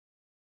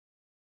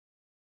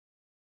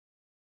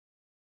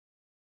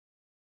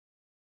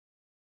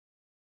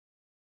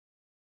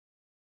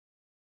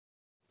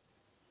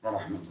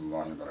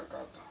വറഹ്മത്തുള്ളാഹി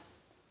വബറകാതുഹു.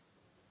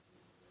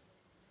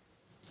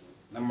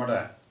 നമ്മുടെ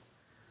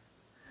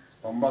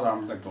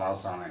 9ാമത്തെ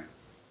ക്ലാസ്സാണ്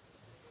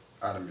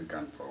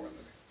ആരംഭിക്കാൻ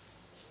പോകുന്നത്.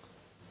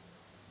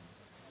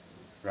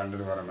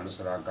 വേണ്ടതുപോലെ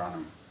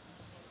മനസ്സിലാക്കാനും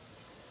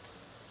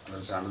അത്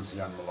ചാനൽ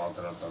ചെയ്യാനുള്ള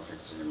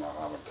തൗഫീഖ്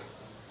ചെയ്യുമാറാവട്ടെ.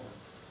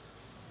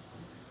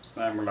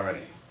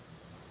 സ്നേഹമുള്ളവരെ,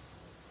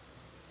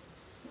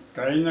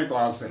 കഴിഞ്ഞ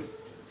ക്ലാസ്സിൽ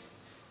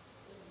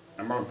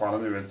നമ്മൾ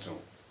പറഞ്ഞു വെച്ചു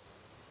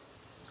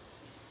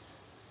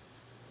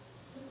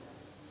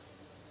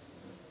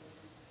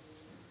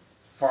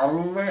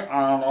ഫർള്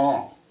ആണോ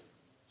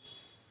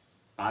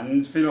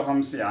അൻഫിൽ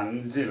ഹംസി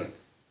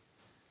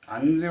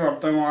അഞ്ച്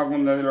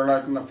വട്ടമാകുന്നതിലുള്ള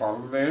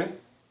ഫർള്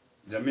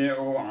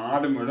ജമീഉ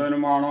ആട്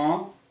മുഴുവനുമാണോ,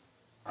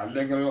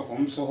 അല്ലെങ്കിൽ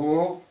ഹുംസുഹു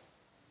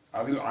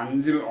അതിൽ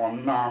അഞ്ചിൽ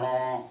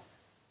ഒന്നാണോ?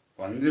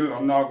 അഞ്ചിൽ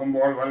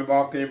ഒന്നാകുമ്പോൾ വൽ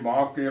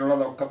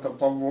ബാക്കിയുള്ളതൊക്കെ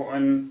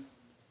തത്വൻ,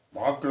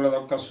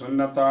 ബാക്കിയുള്ളതൊക്കെ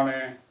സുന്നത്താണ്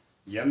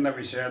എന്ന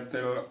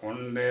വിഷയത്തിൽ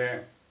ഉണ്ട്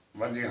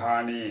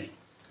വജിഹാനി,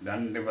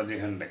 രണ്ട്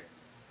വജിഹുണ്ട്.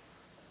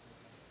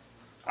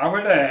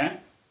 അവിടെ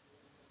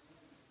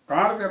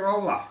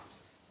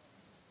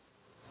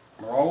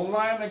റൗള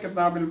എന്ന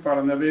കിതാബിൽ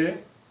പറഞ്ഞത്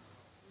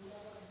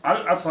അൽ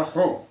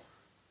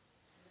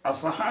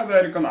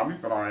അസഹായിരിക്കുന്ന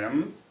അഭിപ്രായം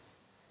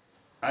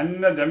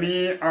അന്ന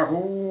ജമീഅഹു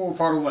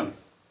ഫർളൻ,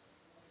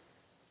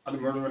 അത്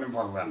മുഴുവനും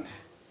ഫർള് തന്നെ.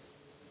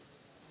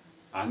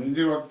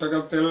 5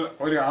 ഒട്ടകത്തിൽ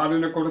ഒരു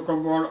ആടിന്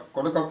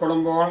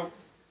കൊടുക്കപ്പെടുമ്പോൾ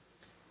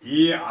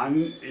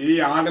ഈ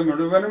ആട്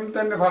മുഴുവനും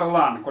തന്നെ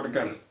ഫർളാണ്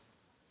കൊടുക്കൽ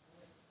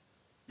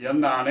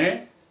എന്നാണ്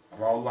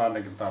റൗള എന്ന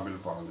കിതാബിൽ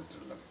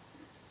പറഞ്ഞിട്ടുള്ളത്.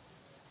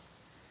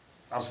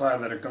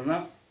 അസാധരിക്കുന്ന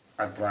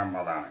അഭിപ്രായം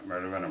അതാണ്,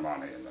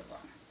 മുഴുവനുമാണ്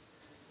എന്നതാണ്.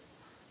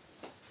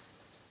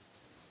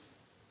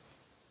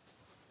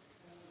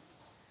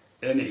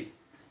 ഇനി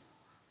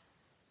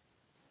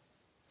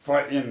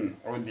ഫഇൻ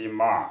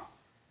ഉദിമ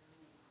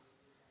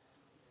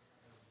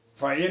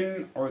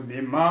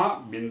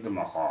ബിന്ത്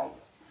മഹാദ്,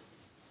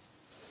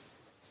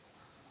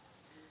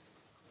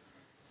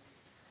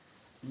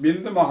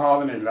 ബിന്ദു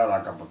മഹാദിനെ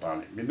ഇല്ലാതാക്കപ്പെട്ടാൽ,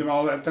 ബിന്ദു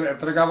മഹാദ്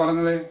എത്രക്കാ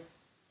പറഞ്ഞത്?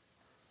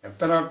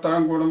 എത്ര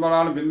ഒട്ടകം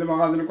കൂടുമ്പോഴാണ് ബിന്ദു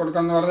മഹാദിന്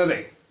കൊടുക്കാന്ന് പറഞ്ഞത്?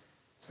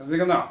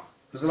 ശ്രദ്ധിക്കുന്നോ?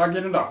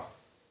 മനസ്സിലാക്കിയിട്ടുണ്ടോ?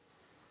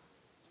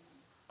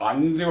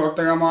 5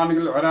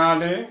 ഒട്ടകമാണെങ്കിൽ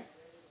ഒരാട്,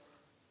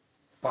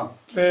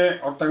 10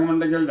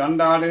 ഒട്ടകമുണ്ടെങ്കിൽ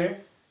 2 ആട്,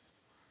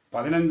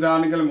 15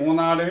 ആണെങ്കിൽ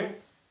 3 ആട്,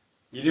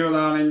 20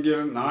 ആണെങ്കിൽ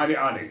 4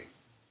 ആട്.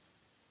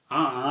 ആ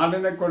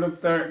ആടിനെ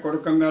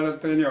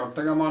കൊടുക്കുന്നിടത്ത് ഇനി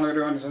ഒട്ടകമാണ്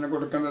ഒരു മനുഷ്യന്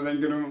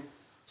കൊടുക്കുന്നതെങ്കിലും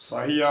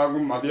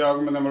സഹിയാകും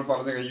മതിയാകുമെന്ന് നമ്മൾ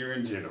പറഞ്ഞു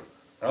കഴിയുകയും ചെയ്തു.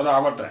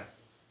 അതാവട്ടെ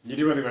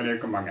 20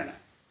 വരേക്കും. അങ്ങനെ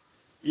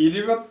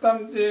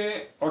 25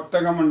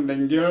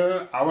 ഒട്ടകമുണ്ടെങ്കിൽ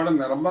അവിടെ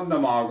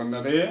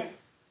നിർബന്ധമാകുന്നത്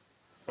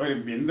ഒരു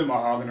ബിന്ദു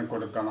മഹാദിന്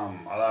കൊടുക്കണം.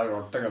 അതായത്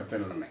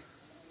ഒട്ടകത്തിൽ നിന്ന്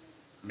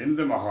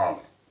ബിന്ദു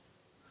മഹാദ്.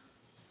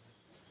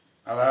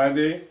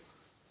 അതായത്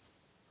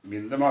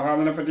ബിന്ദു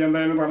മഹാദിനെ പറ്റി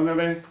എന്തായിരുന്നു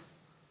പറഞ്ഞത്?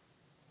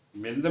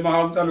 ബിന്ദു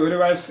മഹാദാൽ 1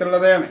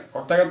 വയസ്സുള്ളതേന്ന്.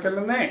 ഒട്ടകത്തിൽ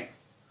നിന്ന്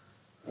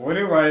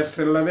 1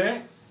 വയസ്സുള്ളത്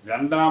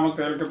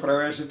രണ്ടാമത്തേൽക്ക്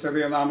പ്രവേശിച്ചത്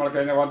എന്ന് നമ്മൾ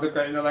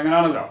കഴിഞ്ഞത്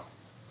അങ്ങനെയാണല്ലോ.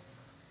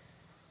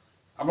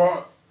 അപ്പോൾ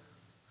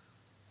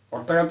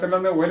ഒട്ടകത്തിൽ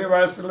നിന്ന് 1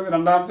 വയസ്സുള്ളത്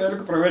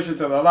രണ്ടാമത്തേൽക്ക്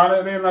പ്രവേശിച്ചത്, അതാണ്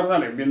ഇത് എന്ന്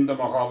പറഞ്ഞാൽ ബിന്ദു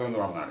മഹാദ് എന്ന്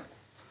പറഞ്ഞാൽ.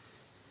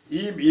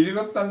 ഈ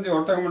 25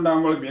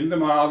 ഒട്ടകമുണ്ടാകുമ്പോൾ ബിന്ദു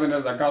മഹാദിനെ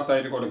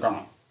സക്കാത്തായിട്ട്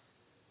കൊടുക്കണം.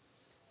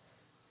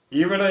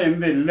 ഇവിടെ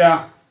എന്തില്ല?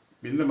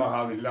 ബിന്ദു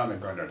മഹാദ് ഇല്ല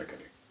എന്നൊക്കെ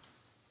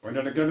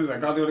അവൻ്റെ അടുക്കൽ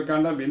സക്കാത്ത്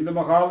കൊടുക്കാണ്ട് ബിന്ദു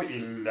മഹാദ്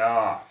ഇല്ല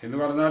എന്ന്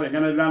പറഞ്ഞാൽ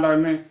എങ്ങനെ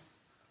ഇല്ലാണ്ടാകുന്നത്?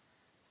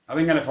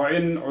 അതിങ്ങനെ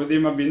ഫൈൻ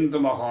ഉദിമ ബിന്ദു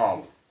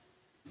മഹാദ്,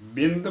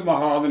 ബിന്ദു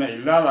മഹാദിനെ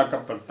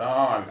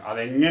ഇല്ലാതാക്കപ്പെട്ടാൽ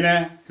അതെങ്ങനെ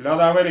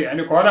ഇല്ലാതാവല്?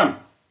 അതിന് കോലം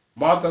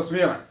ബാ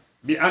തസ്മീർ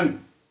ബി അൻ,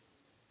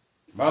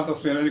 ബാ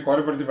തസ്മീർ അതിന്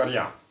കോലപ്പെടുത്തി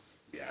പറയാം.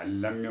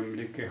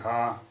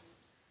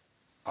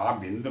 ആ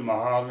ബിന്ദു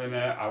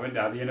മഹാദിനെ അവൻ്റെ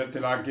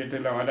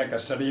അധീനത്തിലാക്കിയിട്ടില്ല, അവൻ്റെ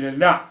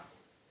കസ്റ്റഡിയിലില്ല,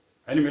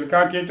 അതിന്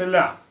മിൽക്കാക്കിയിട്ടില്ല.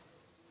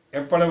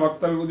 എപ്പോഴും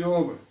വക്തൽ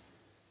വുജൂബ്,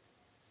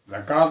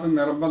 സക്കാത്ത്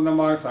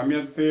നിർബന്ധമായ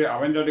സമയത്ത്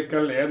അവൻ്റെ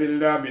അടുക്കൽ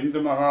ഏതില്ല? ബിന്ദു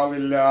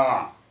മഹാദില്ല.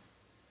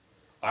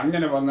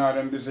 അങ്ങനെ വന്നാൽ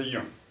എന്ത്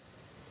ചെയ്യും?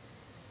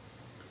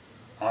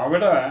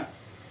 അവിടെ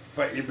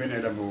ഇബ്നു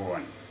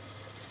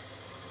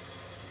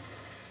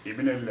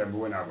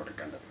ലബൂനാ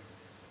കൊടുക്കേണ്ടത്.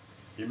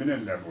 ഇബ്നു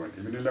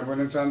ലബൂൻ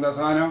വെച്ചാൽ എന്താ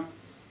സാധനം?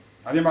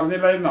 ആദ്യം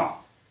പറഞ്ഞില്ലായിരുന്നോ?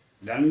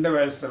 2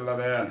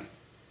 വയസ്സുള്ളത്.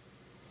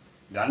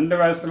 2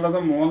 വയസ്സുള്ളത്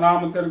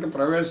 3ാമത്തേക്ക്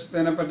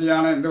പ്രവേശിച്ചതിനെ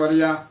പറ്റിയാണ് എന്ത്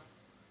പറയുക?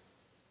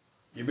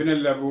 ഇബ്നു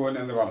ലബൂൻ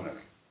എന്ന്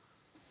പറഞ്ഞത്.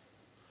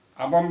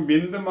 അപ്പം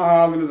ബിന്ദു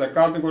മഹാദിന്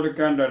സക്കാത്ത്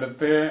കൊടുക്കേണ്ട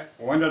അടുത്ത്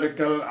അവൻ്റെ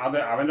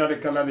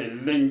അടുക്കൽ അത്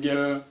ഇല്ലെങ്കിൽ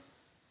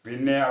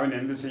പിന്നെ അവൻ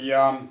എന്ത്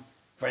ചെയ്യാം?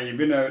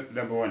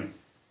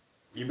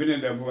 ഇബ്നു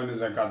ലബൂന്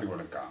സക്കാത്ത്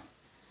കൊടുക്കാം,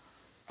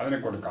 അതിന്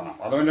കൊടുക്കണം.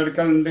 അതവൻ്റെ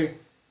അടുക്കലുണ്ട്.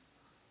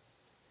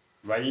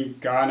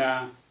 വൈകാന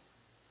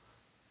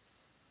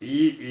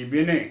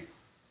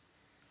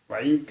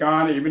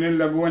ഇബ്നു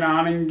ലബൂൻ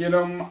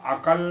ആണെങ്കിലും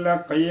അഖല്ല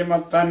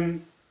ഖീമത്തൻ,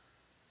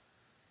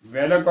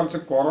 വില കുറച്ച്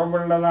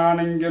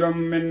കുറവുള്ളതാണെങ്കിലും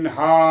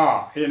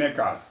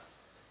ഇതിനേക്കാൾ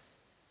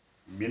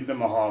ബിന്ദു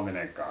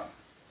മഹാദിനേക്കാൾ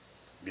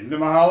ബിന്ദു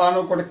മഹാദാണ്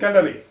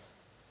കൊടുക്കേണ്ടത്.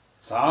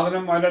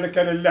 സാധനം അവൻ്റെ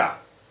അടുക്കലില്ല,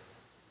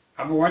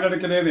 അപ്പോൾ ഓൻ്റെ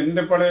അടുക്കൽ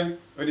ഇതിൻ്റെ ഇപ്പോൾ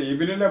ഒരു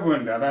ഇബിനുൽ ലബൂൻ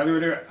ഉണ്ട്. അതായത്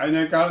ഒരു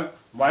അതിനേക്കാൾ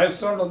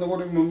വയസ്സുകൊണ്ട്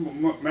ഒന്നുകൂടി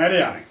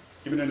മേലെയാണ്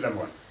ഇബിനുൽ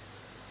ലബൂൻ.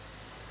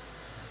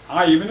 ആ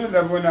ഇബിനുൽ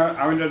ലബൂൻ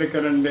അവൻ്റെ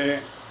അടുക്കലുണ്ട്.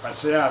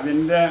 പക്ഷേ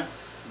അതിൻ്റെ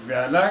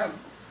വില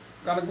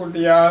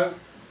കണക്കൂട്ടിയാൽ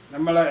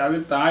നമ്മൾ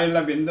അതിൽ താഴെയുള്ള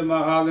ബിന്ദു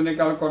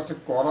മഹാദിനേക്കാൾ കുറച്ച്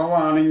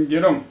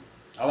കുറവാണെങ്കിലും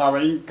അത്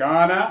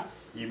അവൻകാന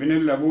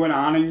ഇബിനുൽ ലബൂൻ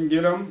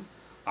ആണെങ്കിലും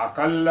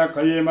അകല്ല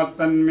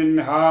ഖീമത്തൻ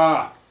മിൻഹാ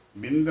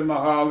ബിന്ദു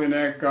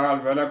മഹാദിനേക്കാൾ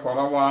വില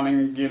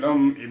കുറവാണെങ്കിലും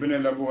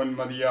ഇബ്നുൽ ലബൂൻ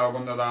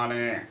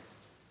മതിയാകുന്നതാണ്.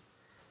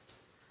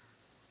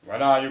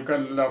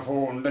 വലായുക്കല്ലഫു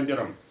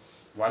ഉണ്ടെങ്കിലും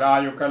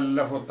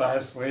വലായുക്കല്ലഫു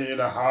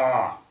തഹ്സീലഹ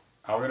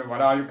അവന്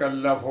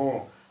വലായുക്കല്ലഫു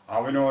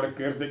അവനോട്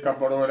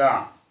കീർത്തിക്കപ്പെടൂല.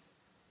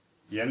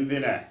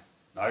 എന്തിന്?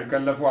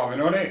 ലായുക്കല്ലഫു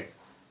അവനോട്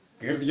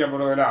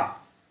കീർത്തിക്കപ്പെടൂല.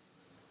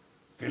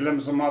 ഫിലം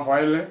സുമ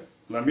ഫയൽ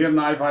ലമീർ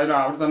നായ് ഫയൽ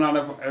അവിടെ തന്നെയാണ്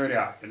വരിക.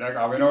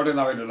 അവനോട്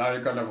വരില്ല.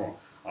 ലായുക്കല്ലഫു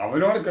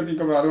അവനോട്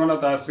കത്തിക്കപ്പെടും. അതുകൊണ്ട്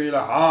തഹ്സീല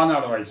ഹാ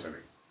എന്നാണ് വായിച്ചത്.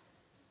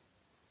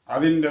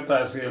 അതിൻ്റെ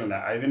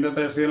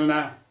തഹ്സീലിനെ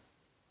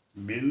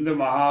ബിന്ദു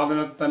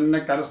മഹാദിനെ തന്നെ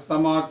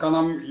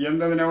കരസ്ഥമാക്കണം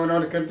എന്നതിനെ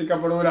അവനോട്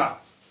കത്തിക്കപ്പെടൂല.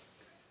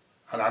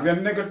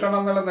 അതെന്നെ കിട്ടണം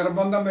എന്നുള്ള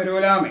നിർബന്ധം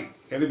വരൂലാന്ന്.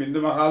 ഏത് ബിന്ദു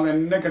മഹാദ്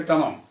എന്നെ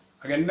കിട്ടണം,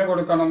 അത് എന്നെ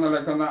കൊടുക്കണം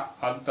എന്നുള്ളക്കുന്ന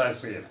അത്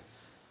തഹ്സീൽ.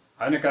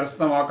 അതിനെ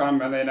കരസ്ഥമാക്കണം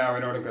എന്നതിനെ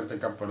അവനോട്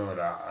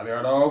കത്തിക്കപ്പെടൂല. അത്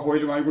എവിടോ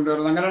പോയിട്ട്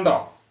വാങ്ങിക്കൊണ്ടുവരുന്നത് അങ്ങനെ ഉണ്ടോ?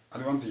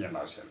 അതുകൊണ്ട് ചെയ്യേണ്ട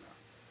ആവശ്യമില്ല.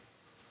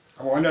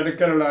 അപ്പോൾ അവൻ്റെ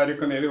അടുക്കലുള്ള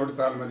ആർക്കും ഏത്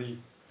കൊടുത്താൽ മതി?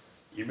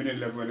 ഇബ്നുൽ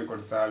ലബൂന്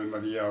കൊടുത്താൽ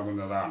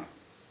മതിയാകുന്നതാണ്.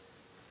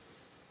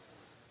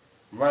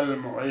 വൽ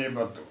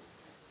മുഈബത്തു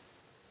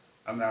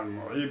എന്നാൽ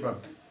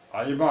മുഈബത്ത്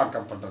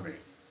അയിബാക്കപ്പെട്ടത്.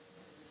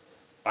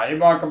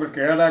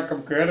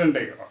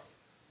 കേടുണ്ട്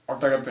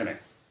ഒട്ടകത്തിന്.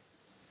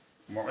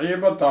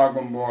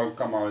 മുഈബത്താകുമ്പോൾ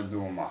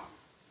കമഅദൂമ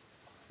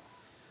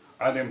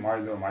അത്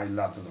മഅദൂമ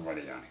ഇല്ലാത്തത്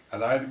പോലെയാണ്.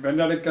 അതായത്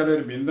ഇവൻ്റെ അടുക്കൽ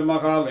ഒരു ബിന്ദു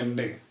മഹാദ്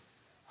ഉണ്ട്.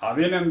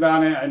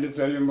 അതിനെന്താണ് അതിൻ്റെ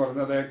ചെവിയും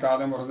മുറിഞ്ഞത്,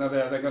 കാതും മുറിഞ്ഞത്,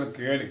 ഏതെങ്കിലും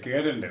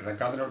കേടുണ്ട്.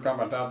 സക്കാത്തിന് കൊടുക്കാൻ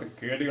പറ്റാത്ത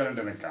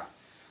കേടുകളുണ്ട് നിൽക്കാം.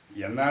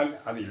 എന്നാൽ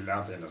അത്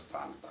ഇല്ലാത്തതിൻ്റെ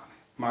സ്ഥാനത്താണ്,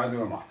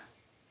 മഅദൂമാണ്,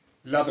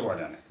 ഇല്ലാത്ത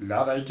പോലെയാണ്.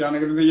 ഇല്ലാതെ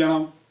അയക്കുകയാണെങ്കിൽ എന്ത്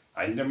ചെയ്യണം?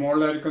 അതിൻ്റെ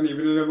മുകളിലായിരിക്കും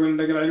ഇബ്നുൽ ലബൂൻ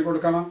ഉണ്ടെങ്കിൽ അതിന്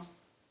കൊടുക്കണം.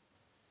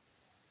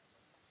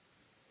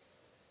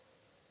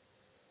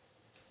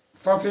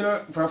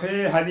 ഫഫി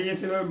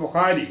ഹദീസിൽ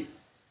ബുഖാരി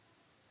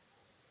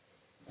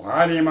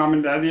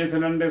ഇമാമിൻ്റെ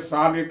ഹദീസിലുണ്ട്.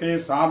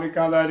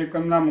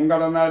 സാബിക്കാതായിരിക്കുന്ന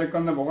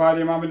മുൻകടന്നായിരിക്കുന്ന ബുഖാരി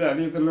ഇമാമിൻ്റെ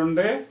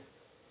ഹദീസിലുണ്ട്.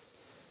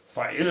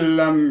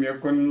 ഫഇല്ലം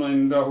യകുൻ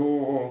ഇൻദഹു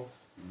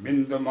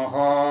ബിന്തു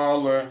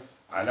മഹാദ്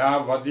അലാ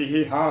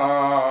വജ്ഹിഹാ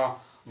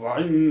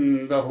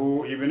വഇൻദഹു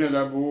ഇബ്നു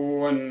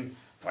ലബൂൻ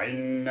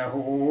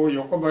ഫഇന്നഹു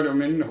യുഖ്ബലു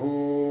മിൻഹു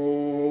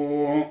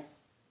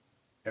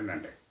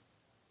എന്നുണ്ട്.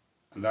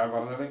 എന്താണ്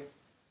പറഞ്ഞത്?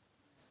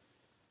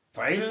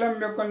 ഫഇല്ലം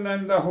യകുൻ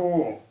ഇൻദഹു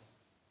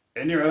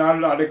ഇനി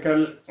ഒരാളുടെ അടുക്കൽ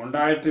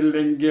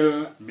ഉണ്ടായിട്ടില്ലെങ്കിൽ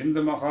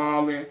ബിന്ദു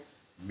മഹാദ്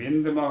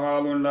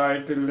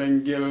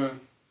ഉണ്ടായിട്ടില്ലെങ്കിൽ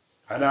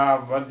അലാ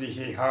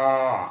വജ്ഹിഹാ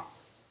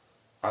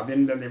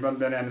അതിൻ്റെ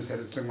നിബന്ധന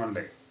അനുസരിച്ചും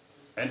കൊണ്ട്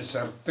അതിന്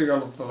ഷർത്തുകൾ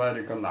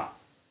ഒത്തതായിരിക്കുന്ന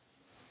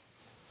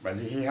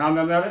വജ്ഹിഹ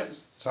എന്ന് പറഞ്ഞാൽ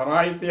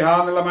ഷറായിത്തിഹ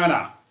എന്നുള്ള മേന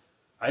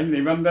അതിന്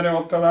നിബന്ധന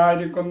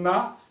ഒത്തതായിരിക്കുന്ന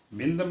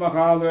ബിന്ദു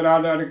മഹാദ്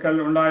ഒരാളുടെ അടുക്കൽ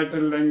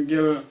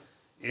ഉണ്ടായിട്ടില്ലെങ്കിൽ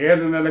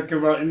ഏത് നിലയ്ക്ക്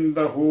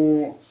ഇൻദഹു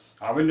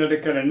അവൻ്റെ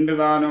അടുക്കൽ ഉണ്ട്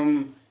താനും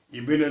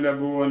ഇബ്നു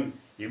ലബൂൻ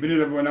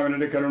അവൻ്റെ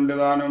അടുക്കൽ ഉണ്ട്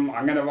താനും.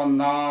 അങ്ങനെ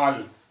വന്നാൽ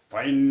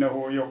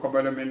ഫഇന്നഹു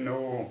യുഖ്ബലു മിൻഹു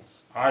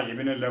ആ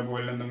ഇബ്നുൽ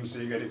ലബൂനിൽ നിന്നും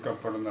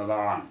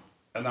സ്വീകരിക്കപ്പെടുന്നതാണ്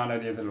എന്നാണ്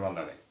ഹദീസിൽ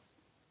വന്നത്.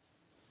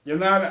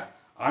 എന്നാൽ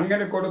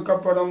അങ്ങനെ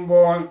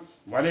കൊടുക്കപ്പെടുമ്പോൾ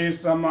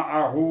വലൈസ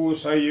മഅഹു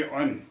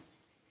ശൈഉൻ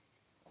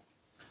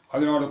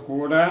അതിനോട്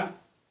കൂടെ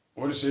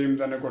ഒരു ഷെയും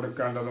തന്നെ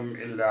കൊടുക്കേണ്ടതും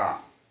ഇല്ല.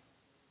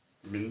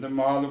 ബിന്ദു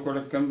മഹാദ്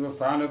കൊടുക്കുന്ന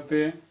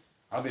സ്ഥാനത്ത്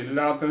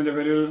അതില്ലാത്തതിൻ്റെ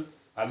പേരിൽ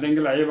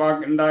അല്ലെങ്കിൽ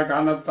ഉണ്ടായ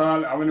കാരണത്താൽ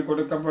അവന്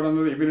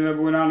കൊടുക്കപ്പെടുന്നത് ഇബ്നുൽ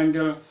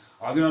ലബൂനാണെങ്കിൽ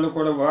അതിനോട്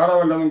കൂടെ വേറെ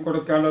വല്ലതും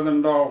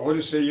കൊടുക്കേണ്ടതുണ്ടോ? ഒരു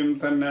ഷെയും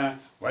തന്നെ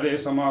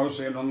വലൈസ മഅഹു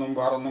ശൈഉൻ ഒന്നും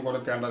വേറൊന്നും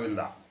കൊടുക്കേണ്ടതില്ല.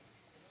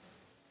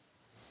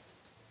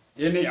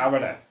 ഇനി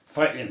അവിടെ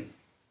ഫഇൻ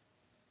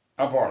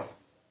അപ്പോൾ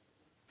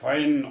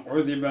ഫൈൻ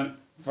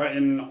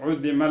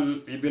ഉദിമ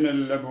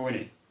ഇബ്നുൽ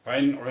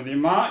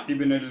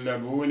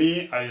ലബൂനി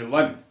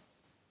അയ്ളൻ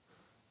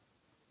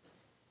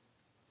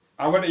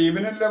അവിടെ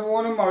ഇബ്നുൽ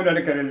ലബൂനും അവരുടെ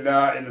അടുക്കലില്ല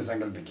എന്ന്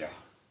സങ്കല്പിക്കുക.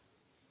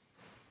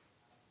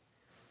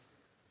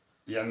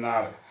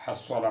 എന്നാൽ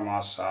ഹസ്വല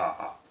മാഷാ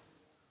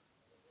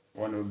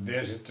ഓൻ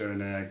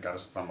ഉദ്ദേശിച്ചതിനെ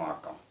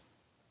കരസ്ഥമാക്കാം.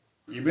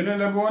 ഇബ്നുൽ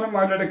ലബൂനും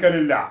അവരുടെ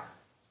അടുക്കലില്ല.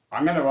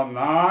 അങ്ങനെ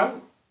വന്നാൽ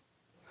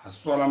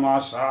ഹസ്വല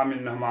മാഷാ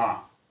മിൻഹുമാ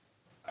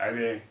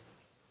അത്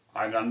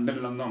ആ രണ്ടിൽ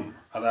നിന്നും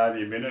അതായത്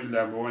ഇബ്നുൽ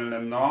ലബൂനിൽ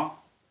നിന്നോ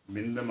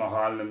ബിന്ദു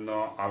മഹാലിൽ നിന്നോ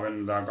അവൻ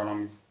എന്താക്കണം?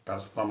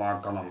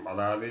 കരസ്ഥമാക്കണം.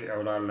 അതായത്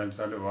എവിടെ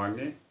വെച്ചാൽ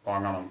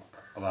വാങ്ങണം.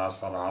 അത്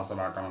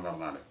ഹാസലാക്കണം എന്ന്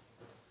പറഞ്ഞാൽ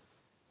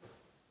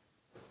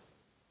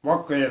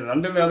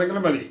രണ്ടിൽ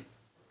ഏതെങ്കിലും മതി.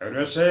 ഒരു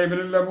പക്ഷേ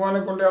ഇബ്നുൽ ലബൂനെ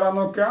കൊണ്ടുവരാൻ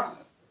നോക്കുക,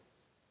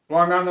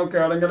 വാങ്ങാൻ നോക്കുക.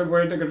 എവിടെങ്കിലും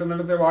പോയിട്ട്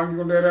കിട്ടുന്നിടത്ത്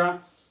വാങ്ങിക്കൊണ്ടുവരിക,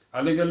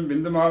 അല്ലെങ്കിൽ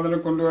ബിന്ദു മഹാദിനെ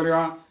കൊണ്ടുവരിക.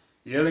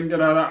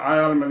 ഏതെങ്കിലും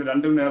ആയാൽ മതി.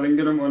 രണ്ടിൽ നിന്ന്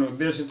ഏതെങ്കിലും ഓന്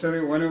ഉദ്ദേശിച്ചത്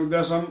ഓന്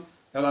ഉദ്ദേശം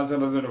ഏതാ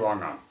ചിലതിന്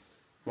വാങ്ങാം.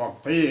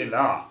 വഖീല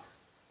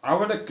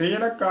അവിടെ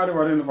കീലക്കാർ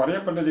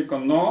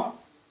പറയപ്പെട്ടിരിക്കുന്നു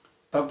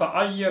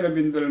തതഅയ്യന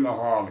ബിന്ദുൽ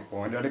മഹാദ്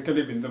ഓൻ്റെ അടുക്കൽ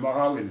ബിന്ദു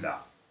മഹാദ് ഇല്ല.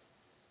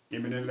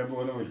 ഇബിനില്ല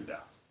പോലും ഇല്ല.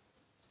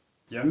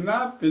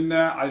 എന്നാൽ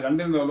പിന്നെ അത്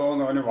രണ്ടിൽ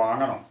നിന്നോന്ന് അവന്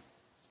വാങ്ങണം.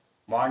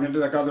 വാങ്ങിയിട്ട്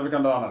സക്കാത്ത്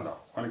കൊടുക്കേണ്ടതാണല്ലോ.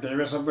 അവന്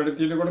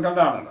കൈവശപ്പെടുത്തിയിട്ട്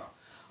കൊടുക്കേണ്ടതാണല്ലോ.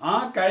 ആ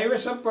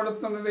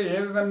കൈവശപ്പെടുത്തുന്നത്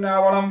ഏത് തന്നെ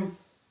ആവണം?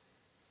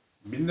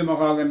 ബിന്ദു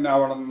മഹാൽ തന്നെ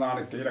ആവണം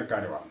എന്നാണ്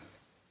കീലക്കാർ പറഞ്ഞത്.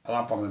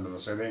 അതാ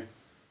പറഞ്ഞിട്ടുണ്ട് ശരി.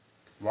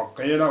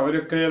 വക്കീല ഒരു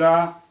കീല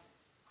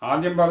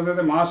ആദ്യം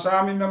പറഞ്ഞത്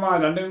മാഷാമിന്നമാ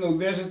രണ്ടിൽ നിന്ന്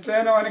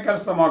ഉദ്ദേശിച്ചതിനോ അവന്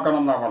കരസ്ഥമാക്കണം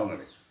എന്നാണ്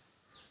പറഞ്ഞത്.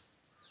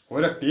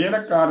 ഒരു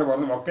കീലക്കാർ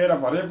പറഞ്ഞു വക്കീല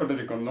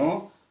പറയപ്പെട്ടിരിക്കുന്നു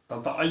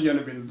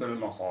തതഅയ്യനു ബിന്ദുൽ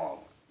മഹാൽ.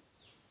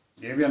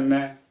 ഏത്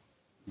തന്നെ?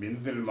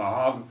 ബിന്ദുൽ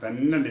മഹാൽ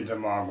തന്നെ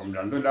നിജമാകും.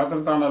 രണ്ടും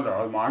ഇല്ലാത്തടത്താണല്ലോ,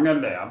 അത്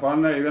വാങ്ങല്ലേ. അപ്പോൾ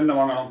അന്ന് ഇത് തന്നെ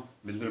വാങ്ങണം,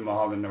 ബിന്ദുൽ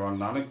മഹാൽ തന്നെ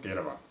വേണമെന്നാണ് കീല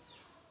പറഞ്ഞത്.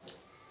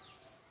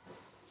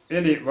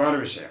 ഇനി വേറെ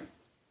വിഷയം.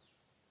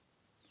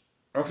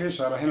 റഫി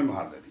ഷറഹിൽ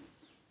മുഹദ്ദബി.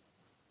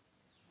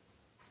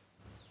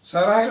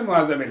 ഷറഹിൽ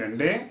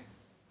മുഹദ്ദബിലുണ്ട്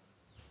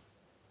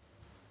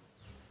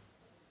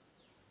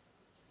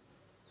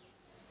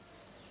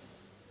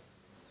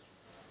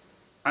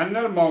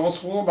അന്നൽ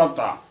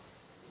മഗ്സൂബത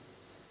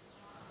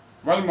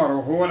വൽ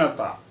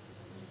മർഹൂനത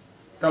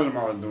കൽ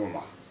മഅദൂമ.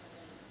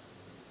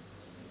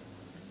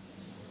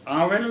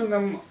 അവനിൽ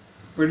നിന്നും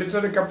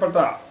പിടിച്ചെടുക്കപ്പെട്ട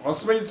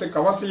വസ്വയിച്ച്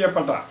കവർ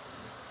ചെയ്യപ്പെട്ട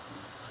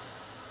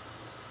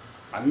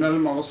അന്നൽ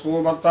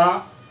മഗ്സൂബത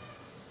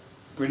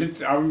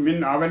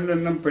അവനിൽ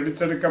നിന്നും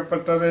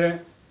പിടിച്ചെടുക്കപ്പെട്ടത്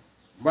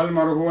വൽ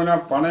മർഹൂന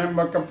പണയം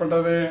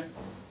വെക്കപ്പെട്ടത്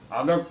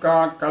അതൊക്കെ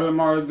കൽ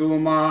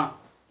മഅദൂമ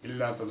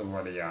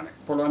ഇല്ലാത്തതുപോലെയാണ്.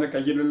 ഇപ്പോൾ അവൻ്റെ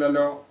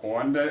കയ്യിലില്ലല്ലോ.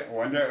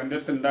 എൻ്റെ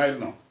അടുത്ത്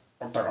ഉണ്ടായിരുന്നു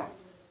ഒട്ടകം.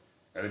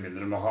 അത്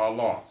ബിന്ദുൽ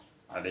മഹാലോ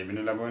അല്ലെ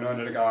ബിന്ദുൽ അബൂനോ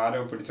എൻ്റെ അടുത്ത് ആരോ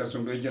പിടിച്ചെറിച്ച്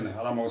കൊണ്ടുപോയിക്കുന്നത്.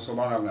 അതാ മൗസൂബ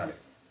എന്ന് പറഞ്ഞാൽ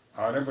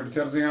ആരോ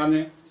പിടിച്ചെറിച്ച്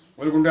കാഞ്ഞ്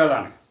ഒരു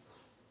കൊണ്ടുപോയതാണ്.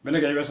 പിന്നെ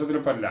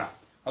കൈവശത്തിലിപ്പല്ല.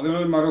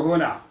 അതുപോലെ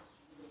മർഹൂന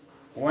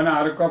ഓന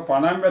ആർക്കോ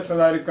പണം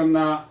വെച്ചതായിരിക്കുന്ന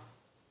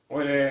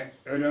ഒരു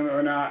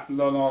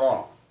എന്തോ 100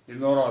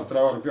 200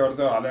 എത്രയോ ഉറുപ്പ്യ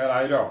കൊടുത്തോ അല്ലെങ്കിൽ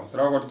 1000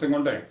 എത്രയോ കൊടുത്തും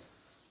കൊണ്ട്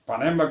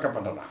പണയം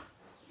വെക്കപ്പെട്ടതാണ്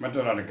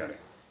മറ്റൊരാൾക്കാർ.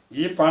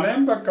 ഈ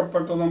പണയം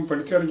വെക്കപ്പെട്ടതും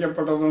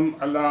പിടിച്ചെറിക്കപ്പെട്ടതും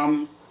എല്ലാം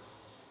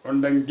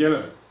ഉണ്ടെങ്കിൽ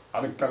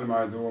അത് കൽ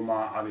മഅദൂമ,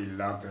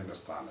 അതില്ലാത്തതിൻ്റെ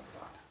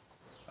സ്ഥാനത്താണ്.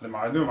 അത്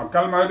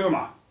കൽ മഅദൂമ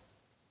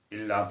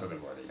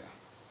ഇല്ലാത്തതുപോലെയാണ്.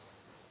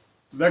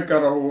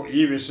 ദക്കറഹു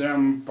ഈ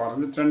വിഷയം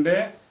പറഞ്ഞിട്ടുണ്ട്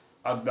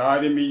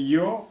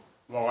അദ്ദാരിമിയ്യു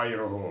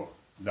വഗൈറുഹു.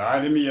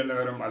 ദാരിമി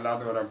എന്നിവരും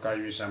അല്ലാത്തവരൊക്കെ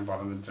ഈ വിഷയം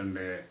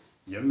പറഞ്ഞിട്ടുണ്ട്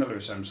എന്നുള്ള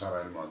വിഷയം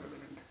ഷറഹുൽ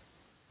മുഹദ്ദബിലുണ്ട്.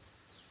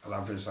 അതാ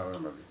ഫി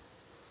ഷറഹുൽ മുഹദ്ദബി.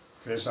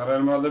 ഫി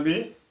ഷറഹുൽ മുഹദ്ദബി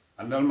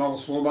അന്നൽ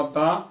മഗ്സൂബത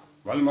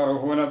വൽ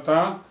മർഹൂനത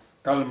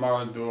കൽ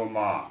മഅദൂമ.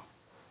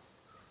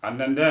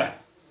 അന്നൻ്റെ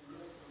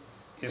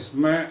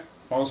ഇസ്മ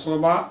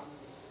മൗസൂബ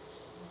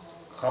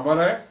ഖബർ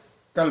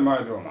കൽ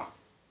മഅദൂമ,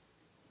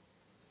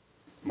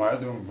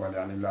 മഅദൂം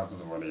പോലെയാണ്,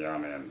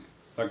 ഇല്ലാത്തതുപോലെയാണ് എന്ന്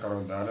ദക്കറു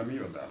ദാരിമി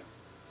വദാരിമി.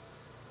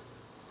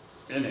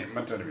 ഇനി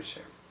മറ്റൊരു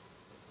വിഷയം,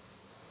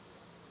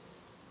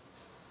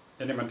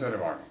 ഇനി മറ്റൊരു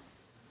ഭാഗം.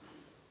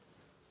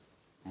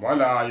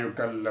 വലാ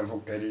യുകല്ലഫു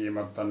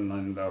കരീമത്തൻ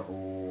ഇൻദഹു.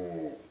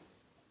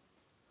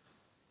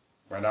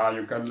 വലാ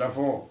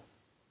യുകല്ലഫു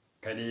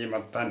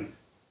കരീമത്തൻ,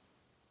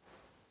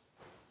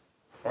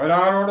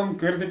 ഒരാളോടും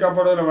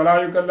കീർത്തിക്കപ്പെടൂല. വലാ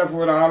യുകല്ലഫു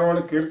ഒരാളോട്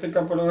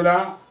കീർത്തിക്കപ്പെടൂല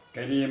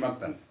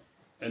കരീമത്തൻ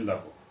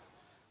ഇൻദഹു,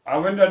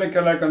 അവൻ്റെ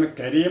അടുക്കലേക്കൊന്ന്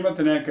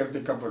കരീമത്തിനെ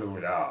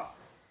കീർത്തിക്കപ്പെടൂല.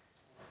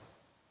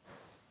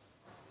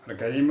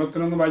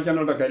 കരീമത്തിനൊന്നും വായിക്കാൻ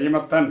കേട്ടോ.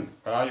 കരീമത്തൻ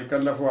വലാ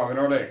യുകല്ലഫു,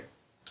 അവനോട്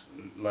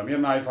ലമീർ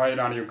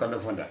നായിഫായിലാണ്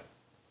യുക്കല്ലഫിൻ്റെ.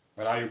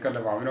 വലാ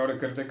യുക്കല്ലഫു അവനോട്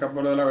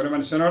കീർത്തിക്കപ്പെടൂല, ഒരു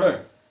മനുഷ്യനോട്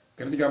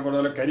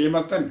കീർത്തിക്കപ്പെടൂല.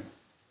 കരീമത്തൻ,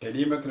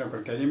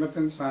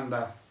 കരീമത്തിന് സ്ഥാനണ്ട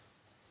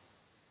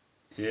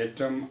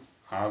ഏറ്റവും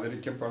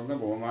ആദരിക്കപ്പെടുന്ന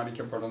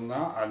ബഹുമാനിക്കപ്പെടുന്ന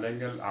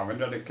അല്ലെങ്കിൽ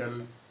അവൻ്റെ അടുക്കൽ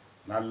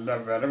നല്ല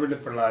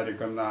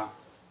വിലപിടിപ്പുള്ളായിരിക്കുന്ന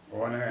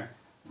ഓന്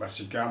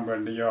ഭക്ഷിക്കാൻ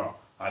വേണ്ടിയോ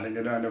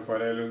അല്ലെങ്കിൽ അവൻ്റെ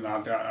പുരയിൽ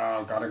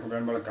ആൾക്കാരൊക്കെ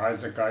വരുമ്പോൾ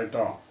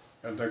കാഴ്ചക്കായിട്ടോ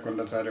എന്തൊക്കെ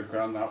കൊണ്ട്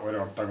ചേർക്കുന്ന ഒരു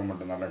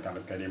ഒട്ടകമുണ്ട്.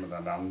 നല്ല കരീമത്ത്,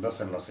 നല്ല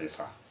അന്തസ്സുള്ള സീസ.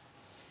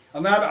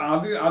 എന്നാൽ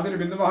അതിൽ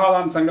ബിന്ദു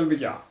മഹാദാൻ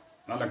സങ്കല്പിക്കാം.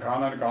 നല്ല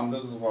കാണാനൊക്കെ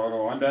അന്തസ്സ്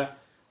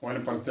ഓന്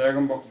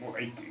പ്രത്യേകം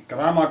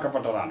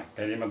ക്രാമാക്കപ്പെട്ടതാണ്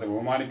കരീമത്ത്,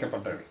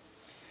 ബഹുമാനിക്കപ്പെട്ടത്.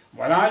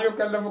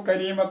 വലായുക്കല്ലഫു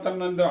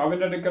കരീമത്തന്നെന്തോ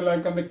അവൻ്റെ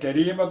അടുക്കലേക്കൊന്ന്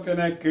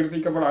കരീമത്തിനെ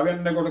കീർത്തിക്കപ്പെടും,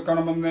 അതെന്നെ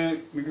കൊടുക്കണമെന്ന്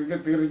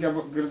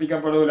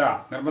കീർത്തിക്കപ്പെടൂല,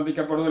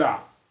 നിർബന്ധിക്കപ്പെടൂല.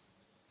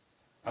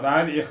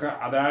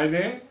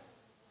 അതായത്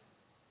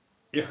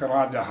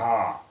ഇഹ്റാജഹ,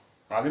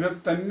 അതിനെ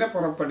തന്നെ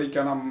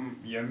പുറപ്പെടുവിക്കണം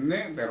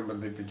എന്ന്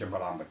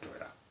നിർബന്ധിപ്പിക്കപ്പെടാൻ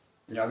പറ്റൂല.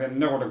 ഇനി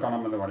അതെന്നെ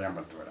കൊടുക്കണമെന്ന് പറയാൻ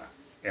പറ്റൂല.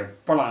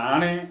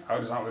 എപ്പോഴാണ്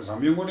ഒരു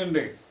സമയം കൂടി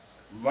ഉണ്ട്.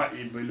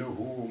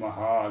 വഇബ്ലുഹു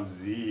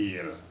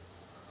മഹാസീൽ,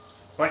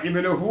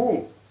 വഇബ്ലുഹു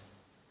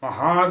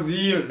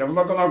മഹാസീൽ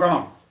ലഫ്ളൊക്കെ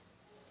നോക്കണം.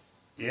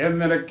 ഏത്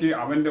നിലയ്ക്ക്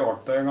അവൻ്റെ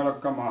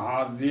ഒട്ടകങ്ങളൊക്കെ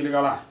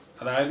മഹാസീലുകളാണ്,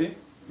 അതായത്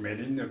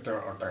മെലിഞ്ഞൊട്ട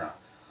ഒട്ടകം.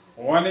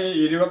 ഓന്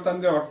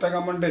 25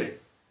 ഒട്ടകമുണ്ട്.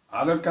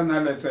 അതൊക്കെ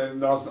നല്ല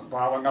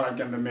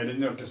പാവങ്ങളൊക്കെ ഉണ്ട്,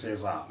 മെലിഞ്ഞൊറ്റ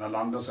സീസാണ്, നല്ല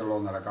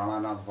അന്തസ്സുള്ളതൊന്നല്ല,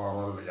 കാണാനാത്ത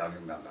ഫോറുള്ള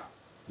യാതൊന്നല്ല,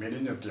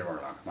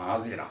 മെലിഞ്ഞൊറ്റിയവകളാണ്,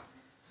 മഹാസീലാണ്.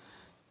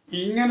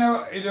 ഇങ്ങനെ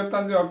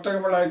 25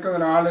 ഒട്ടകമുള്ളയക്കുന്ന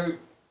ഒരാൾ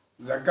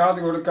സക്കാത്ത്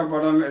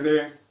കൊടുക്കപ്പെടുന്നത്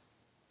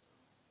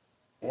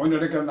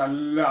ഓനെടുക്കാൻ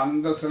നല്ല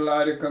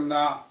അന്തസ്സുള്ളായിരിക്കുന്ന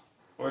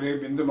ഒരു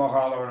ബിന്ദു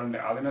മഹാദവനുണ്ട്,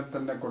 അതിനെ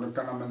തന്നെ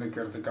കൊടുക്കണമെന്ന്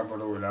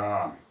കീർത്തിക്കപ്പെടൂല.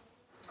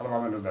 അത്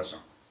പറഞ്ഞതിൻ്റെ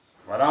ഉദ്ദേശം.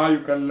 വലാ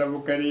യുകല്ലഫു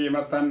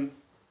കരീമത്തൻ,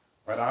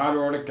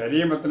 ഒരാളോട്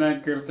കരീമത്തിനെ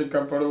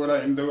കീർത്തിക്കപ്പെടൂല.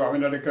 എന്തു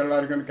അവൻ്റെ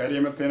അടുക്കലുള്ളവർക്കും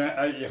കരീമത്തിനെ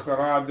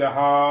ഇഖ്റാജഹ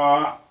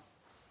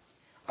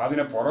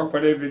അതിനെ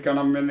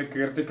പുറപ്പെടുവിക്കണം എന്ന്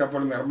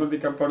കീർത്തിക്കപ്പെടും,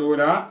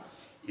 നിർബന്ധിക്കപ്പെടൂല.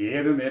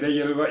 ഏത്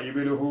നിലയിൽ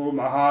ഇബ്നുഹു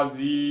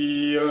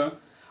മഹാസീൽ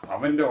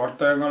അവൻ്റെ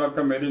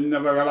ഒട്ടകങ്ങളൊക്കെ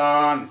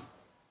മെലിഞ്ഞവകളാണ്,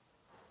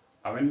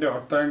 അവൻ്റെ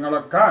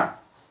ഒട്ടകങ്ങളൊക്കെ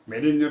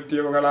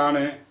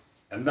മെലിഞ്ഞുറ്റിയവകളാണ്.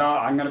 എന്താ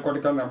അങ്ങനെ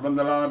കൊടുക്കാൻ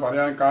നിർബന്ധമാണ്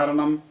പറയാൻ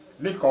കാരണം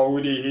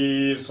ലിഖൗലിഹി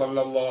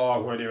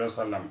സ്വല്ലല്ലാഹു അലൈഹി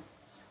വസല്ലം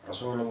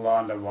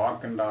റസൂലുള്ളാഹിൻ്റെ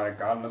വാക്കുണ്ടായ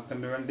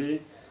കാരണത്തിന് വേണ്ടി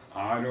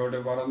ആരോട്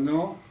പറഞ്ഞു?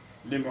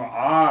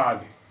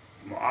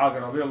 മുആദ്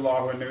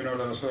റളിയല്ലാഹു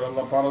അൻഹുവിനോട്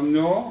റസൂലുള്ളാഹി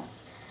പറഞ്ഞു.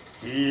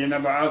 ഹീന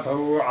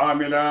ബഅഥഹു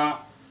ആമില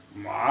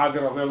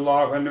മുആദ്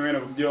റളിയല്ലാഹു അൻഹുവിനെ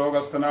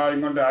ഉദ്യോഗസ്ഥനായി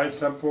കൊണ്ട്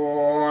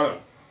അയച്ചപ്പോൾ,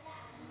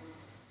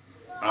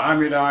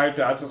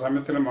 ആമിലായിട്ട് അയച്ച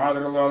സമയത്തിൽ മുആദ്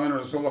റളിയല്ലാഹു അൻഹു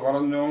റസൂലുള്ളാഹി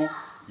പറഞ്ഞു,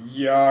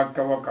 ഇയ്യാക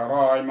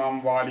വകറായിമ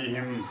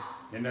അംവാലിഹിം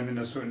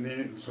നിന്നെ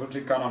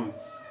സൂക്ഷിക്കണം.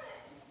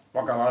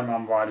 വകറായിമ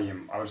അംവാലിഹിം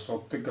അവർ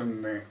സ്വത്തുക്കളിൽ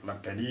നിന്നുള്ള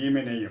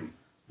കരീമിനെയും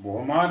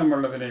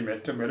ബഹുമാനമുള്ളതിനെയും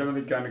ഏറ്റവും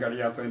വിലമതിക്കാൻ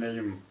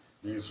കഴിയാത്തതിനെയും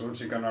നീ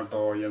സൂക്ഷിക്കണം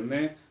കേട്ടോ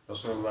എന്ന്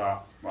റസൂലുള്ളാഹി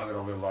മുആദ്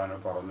റളിയല്ലാഹു അൻഹു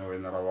പറഞ്ഞു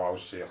എന്ന് റവാഹു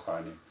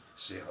ശൈഖാനി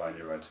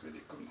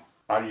വായിച്ചിരിക്കുന്നു.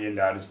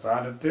 അതിൻ്റെ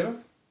അടിസ്ഥാനത്തിൽ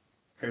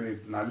ഇത്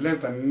നല്ല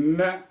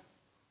തന്നെ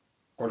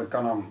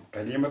കൊടുക്കണം,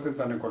 കരീമത്തിൽ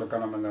തന്നെ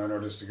കൊടുക്കണമെന്ന്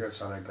അവനോട്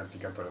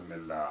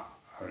കർത്തിക്കപ്പെടുന്നില്ല,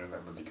 അവന്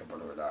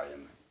നിർബന്ധിക്കപ്പെടില്ല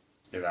എന്ന്.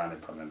 ഇതാണ് ഈ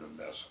പറഞ്ഞതിൻ്റെ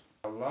ഉദ്ദേശം.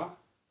 അല്ലാഹ്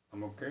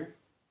നമുക്ക്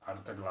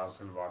അടുത്ത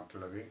ക്ലാസ്സിൽ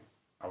ബാക്കിയുള്ളത്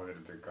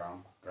അവതരിപ്പിക്കാം.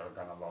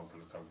 കേൾക്കാൻ അല്ലാഹു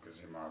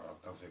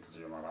തൗഫീഖ്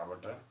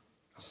ചെയ്യുമാറാവട്ടെ.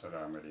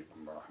 അസ്സലാമു അലൈക്കും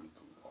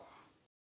വറഹ്മത്തുള്ളാഹി.